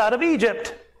Israelites out of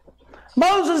Egypt.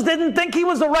 Moses didn't think he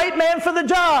was the right man for the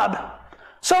job,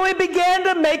 so he began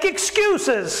to make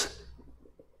excuses.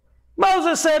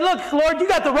 Moses said, look, Lord, you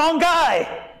got the wrong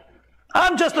guy.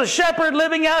 I'm just a shepherd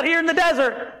living out here in the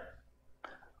desert.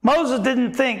 Moses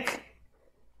didn't think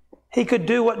he could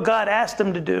do what God asked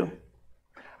him to do.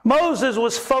 Moses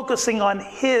was focusing on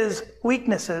his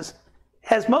weaknesses,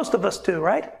 as most of us do,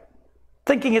 right?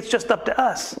 Thinking it's just up to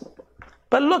us.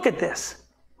 But look at this.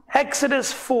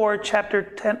 Exodus 4,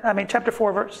 chapter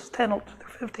 4, verses 10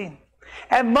 through 15.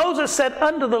 And Moses said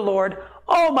unto the Lord,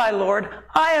 O my Lord,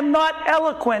 I am not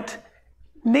eloquent,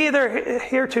 neither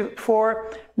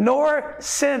heretofore, nor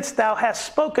since thou hast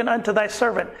spoken unto thy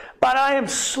servant, but I am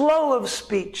slow of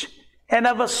speech and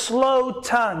of a slow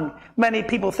tongue. Many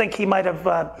people think he might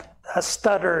have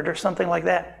stuttered or something like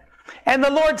that. And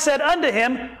the Lord said unto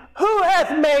him, Who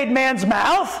hath made man's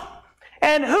mouth?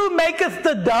 And who maketh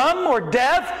the dumb or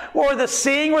deaf or the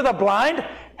seeing or the blind?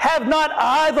 Have not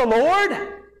I the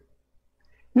Lord?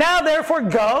 Now therefore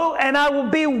go, and I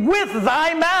will be with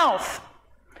thy mouth,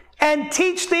 and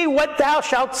teach thee what thou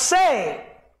shalt say.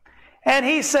 And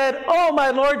he said, O my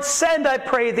Lord, send, I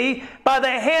pray thee, by the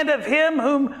hand of him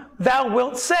whom thou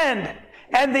wilt send.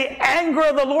 And the anger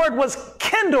of the Lord was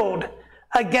kindled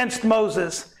against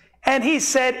Moses. And he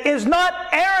said, Is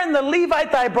not Aaron the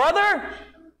Levite thy brother?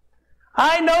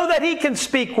 I know that he can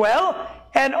speak well,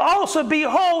 and also,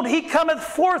 behold, he cometh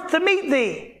forth to meet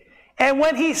thee. And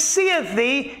when he seeth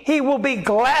thee, he will be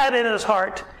glad in his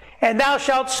heart. and thou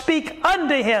shalt speak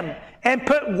unto him, and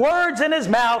put words in his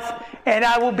mouth, and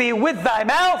I will be with thy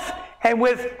mouth, and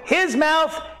with his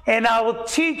mouth, and I will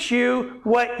teach you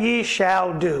what ye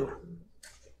shall do.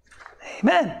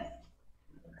 Amen.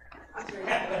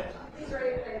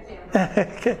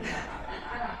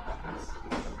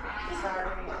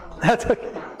 That's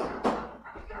okay.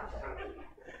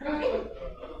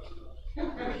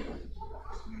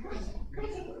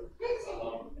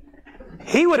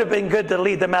 He would have been good to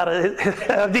lead them out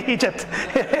of Egypt.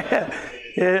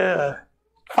 Yeah.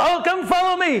 Come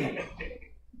follow me.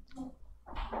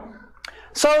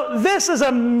 So this is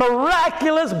a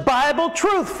miraculous Bible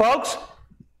truth, folks.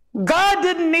 God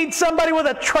didn't need somebody with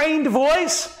a trained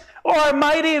voice or a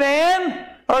mighty man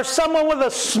or someone with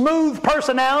a smooth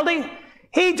personality.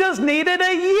 He just needed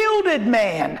a yielded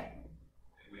man.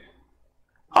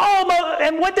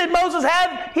 And what did Moses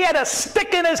have? He had a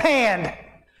stick in his hand.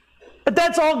 But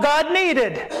that's all God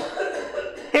needed.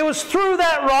 It was through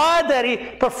that rod that he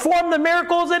performed the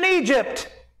miracles in Egypt,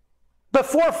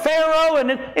 before Pharaoh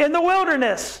and in the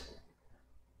wilderness.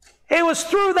 It was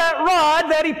through that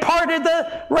rod that he parted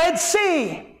the Red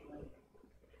Sea.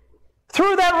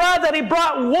 Through that rod that he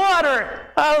brought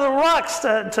water out of the rocks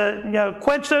to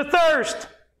quench their thirst.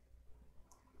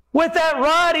 With that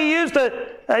rod he used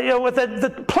with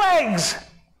the plagues.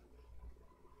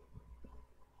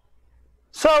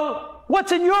 So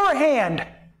what's in your hand?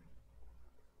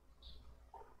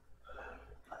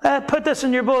 Put this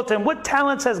in your bulletin. What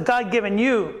talents has God given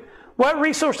you? What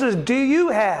resources do you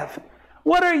have?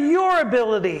 What are your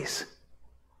abilities?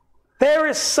 There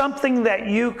is something that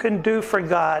you can do for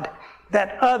God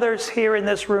that others here in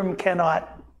this room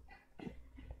cannot.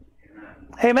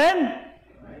 Amen?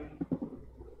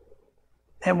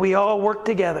 And we all work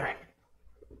together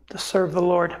to serve the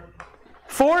Lord.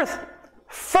 Fourth,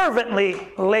 fervently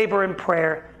labor in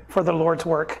prayer for the Lord's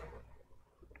work.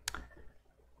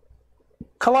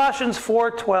 Colossians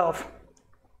 4:12.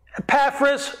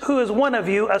 Epaphras, who is one of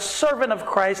you, a servant of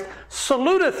Christ,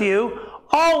 saluteth you,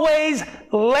 always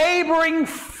laboring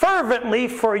fervently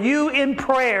for you in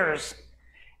prayers,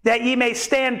 that ye may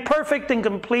stand perfect and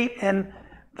complete in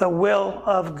the will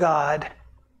of God.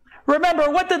 Remember,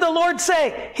 what did the Lord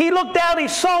say? He looked out, he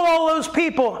saw all those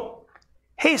people.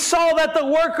 He saw that the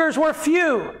workers were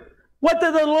few. What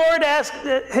did the Lord ask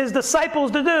his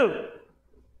disciples to do?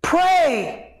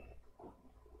 Pray.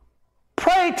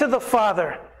 Pray to the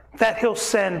Father that he'll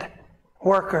send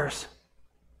workers.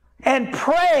 And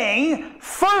praying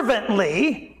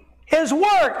fervently is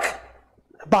work.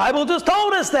 The Bible just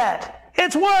told us that.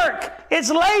 It's work. It's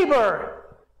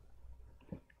labor.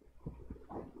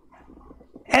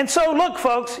 And so look,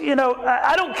 folks,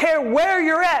 I don't care where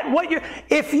you're at,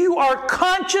 if you are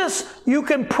conscious, you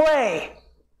can pray.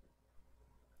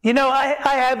 I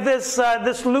have this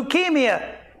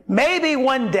leukemia. Maybe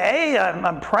one day,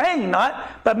 I'm praying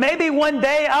not, but maybe one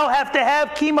day I'll have to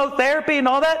have chemotherapy and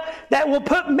all that. That will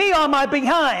put me on my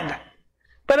behind.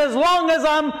 But as long as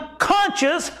I'm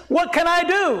conscious, what can I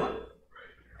do?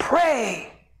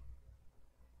 Pray.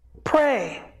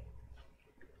 Pray.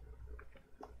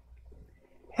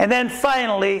 And then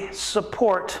finally,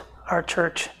 support our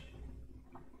church.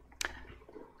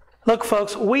 Look,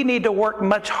 folks, we need to work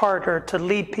much harder to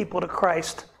lead people to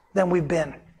Christ than we've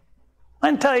been.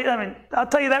 I'll tell you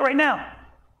that right now.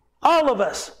 All of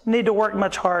us need to work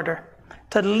much harder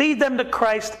to lead them to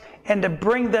Christ and to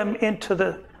bring them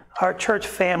into our church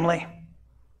family.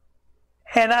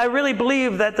 And I really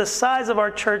believe that the size of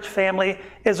our church family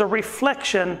is a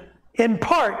reflection, in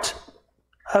part,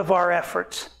 of our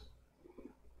efforts.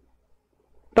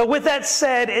 But with that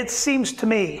said, it seems to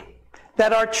me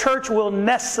that our church will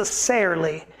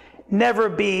necessarily never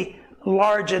be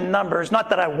large in numbers. Not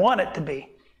that I want it to be.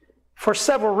 For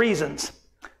several reasons.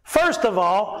 First of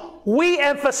all, we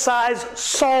emphasize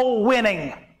soul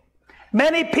winning.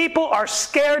 Many people are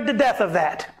scared to death of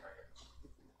that.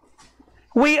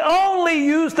 We only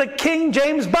use the King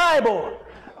James Bible.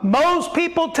 Most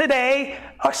people today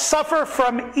suffer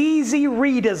from easy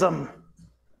readism.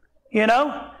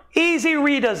 Easy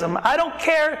readism. I don't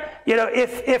care,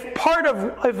 if part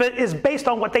of it is based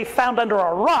on what they found under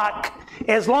a rock,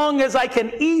 as long as I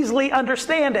can easily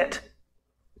understand it.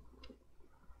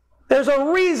 There's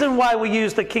a reason why we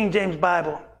use the King James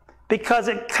Bible, because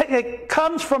it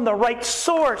comes from the right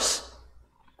source,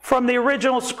 from the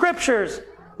original scriptures,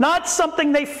 not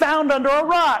something they found under a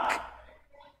rock.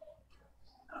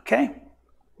 Okay?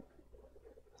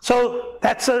 So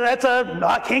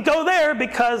I can't go there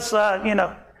because,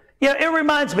 It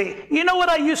reminds me, you know what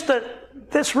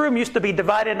this room used to be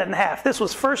divided in half. This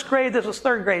was first grade, this was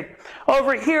third grade.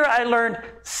 Over here I learned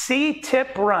see,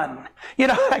 tip, run.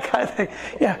 That kind of thing.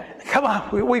 Yeah, come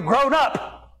on, we've grown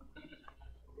up.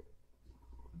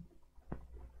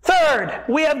 Third,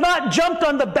 we have not jumped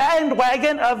on the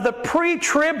bandwagon of the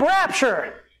pre-trib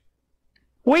rapture.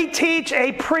 We teach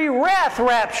a pre-wrath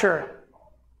rapture.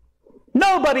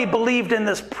 Nobody believed in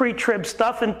this pre-trib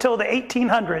stuff until the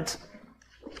 1800s.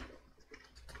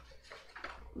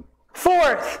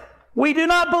 Fourth, we do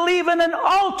not believe in an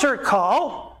altar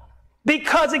call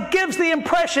because it gives the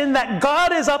impression that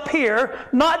God is up here,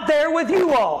 not there with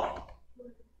you all.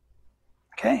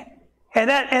 Okay? And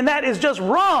that is just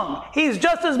wrong. He's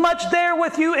just as much there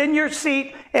with you in your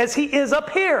seat as he is up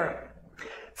here.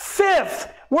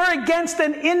 Fifth, we're against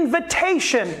an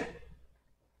invitation,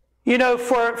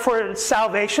 for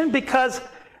salvation, because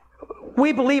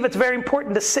we believe it's very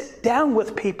important to sit down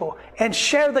with people and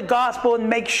share the gospel and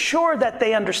make sure that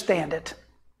they understand it.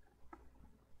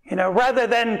 Rather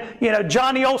than,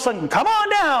 Johnny Olsen, come on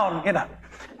down,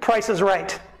 Price is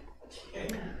Right.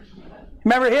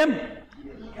 Remember him?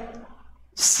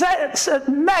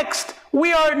 Next,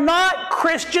 we are not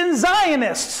Christian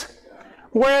Zionists,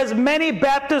 whereas many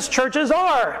Baptist churches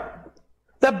are.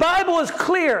 The Bible is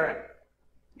clear.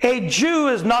 A Jew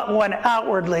is not one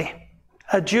outwardly.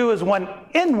 A Jew is one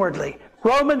inwardly.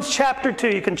 Romans chapter 2,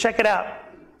 you can check it out.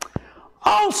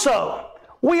 Also,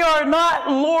 we are not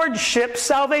lordship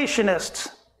salvationists.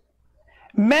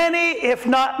 Many, if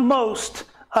not most,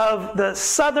 of the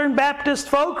Southern Baptist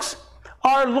folks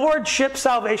are lordship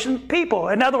salvation people.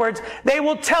 In other words, they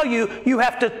will tell you you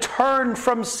have to turn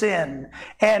from sin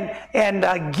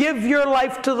and give your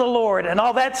life to the Lord and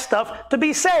all that stuff to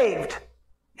be saved.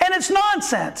 And it's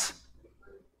nonsense.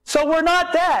 So we're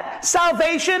not that.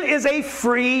 Salvation is a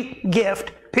free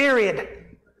gift, period.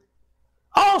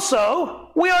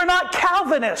 Also, we are not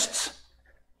Calvinists,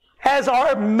 as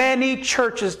are many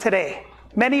churches today.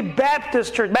 Many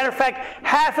Baptist churches. Matter of fact,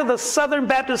 half of the Southern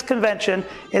Baptist Convention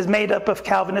is made up of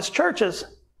Calvinist churches.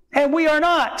 And we are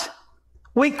not.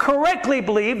 We correctly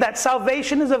believe that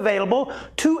salvation is available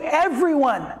to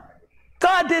everyone.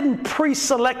 God didn't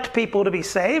pre-select people to be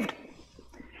saved.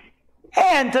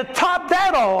 And to top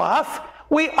that all off,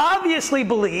 we obviously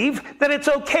believe that it's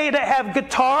okay to have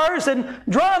guitars and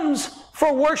drums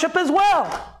for worship as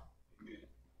well.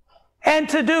 And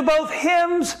to do both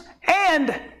hymns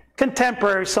and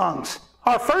contemporary songs.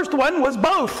 Our first one was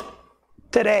both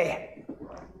today.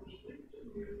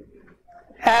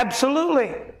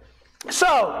 Absolutely.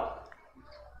 So,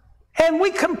 and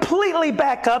we completely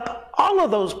back up all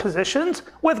of those positions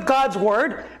with God's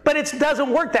word, but it doesn't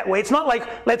work that way. It's not like,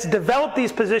 let's develop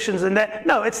these positions and that.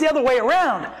 No, it's the other way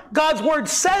around. God's word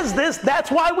says this,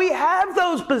 that's why we have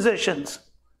those positions.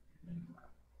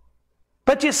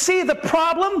 But you see the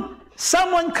problem?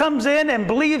 Someone comes in and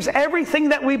believes everything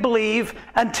that we believe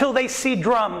until they see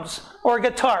drums or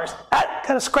guitars.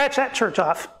 Gotta scratch that church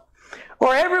off.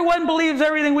 Or everyone believes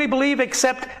everything we believe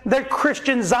except they're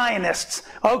Christian Zionists.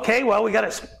 Okay, well, we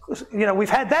got to, we've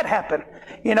had that happen.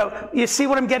 You see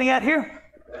what I'm getting at here?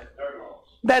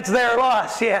 That's their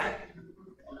loss, yeah.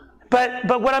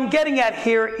 But what I'm getting at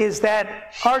here is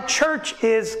that our church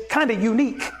is kind of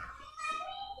unique.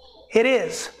 It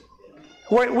is.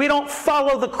 We don't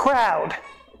follow the crowd.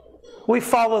 We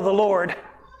follow the Lord.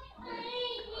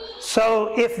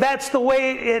 So if that's the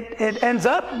way it ends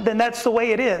up, then that's the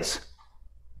way it is.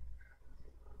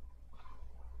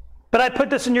 But I put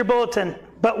this in your bulletin.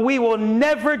 But we will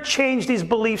never change these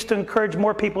beliefs to encourage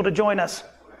more people to join us.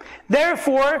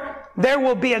 Therefore, there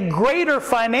will be a greater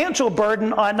financial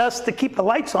burden on us to keep the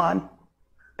lights on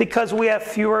because we have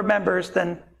fewer members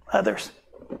than others.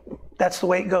 That's the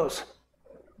way it goes.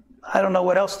 I don't know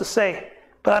what else to say.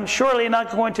 But I'm surely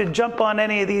not going to jump on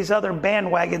any of these other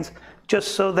bandwagons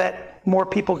just so that more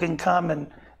people can come and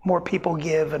more people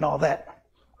give and all that.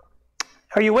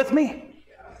 Are you with me?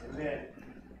 Amen.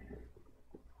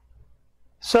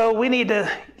 So we need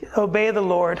to obey the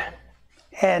Lord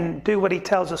and do what he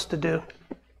tells us to do.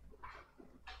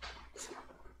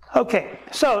 Okay,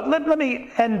 so let me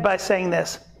end by saying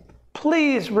this.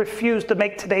 Please refuse to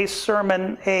make today's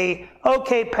sermon a,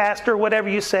 okay, pastor, whatever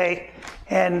you say,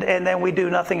 and then we do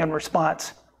nothing in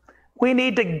response. We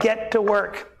need to get to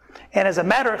work. And as a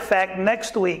matter of fact,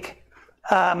 next week,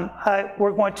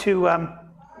 we're going to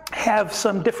have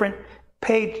some different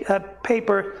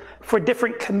paper for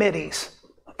different committees.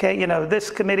 Okay,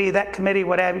 this committee, that committee,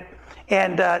 what have you.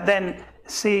 And then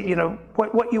see,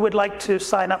 what you would like to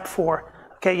sign up for.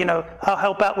 Okay, I'll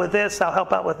help out with this, I'll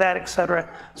help out with that,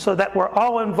 etc. So that we're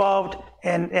all involved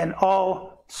and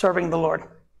all serving the Lord.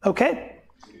 Okay?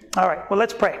 All right, well,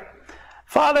 let's pray.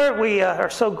 Father, we are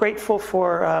so grateful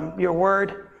for your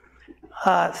word.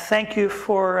 Thank you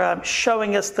for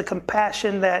showing us the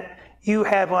compassion that you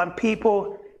have on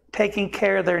people, taking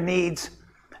care of their needs.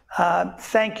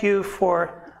 Thank you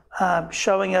for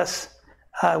showing us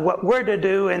what we're to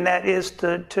do, and that is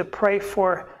to pray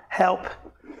for help.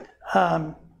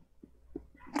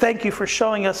 Thank you for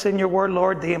showing us in your word,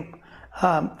 Lord,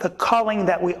 the calling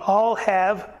that we all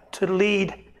have to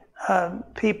lead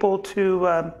people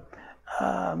to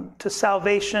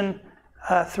salvation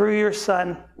through your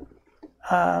Son.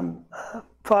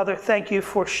 Father, thank you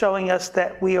for showing us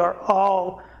that we are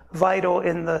all vital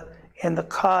in the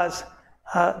cause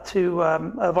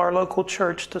of our local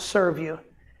church to serve you.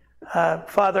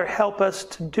 Father, help us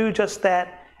to do just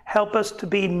that. Help us to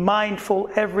be mindful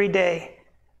every day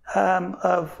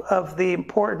of the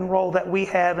important role that we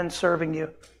have in serving you,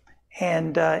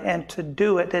 and to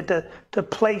do it, and to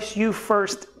place you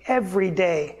first every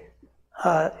day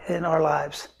in our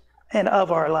lives and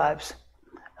of our lives.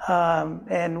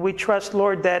 And we trust,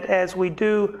 Lord, that as we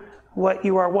do what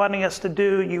you are wanting us to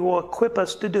do, you will equip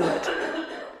us to do it.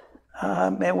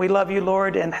 And we love you,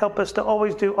 Lord, and help us to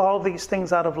always do all these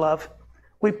things out of love.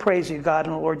 We praise you, God,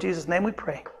 in the Lord Jesus' name we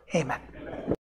pray. Amen.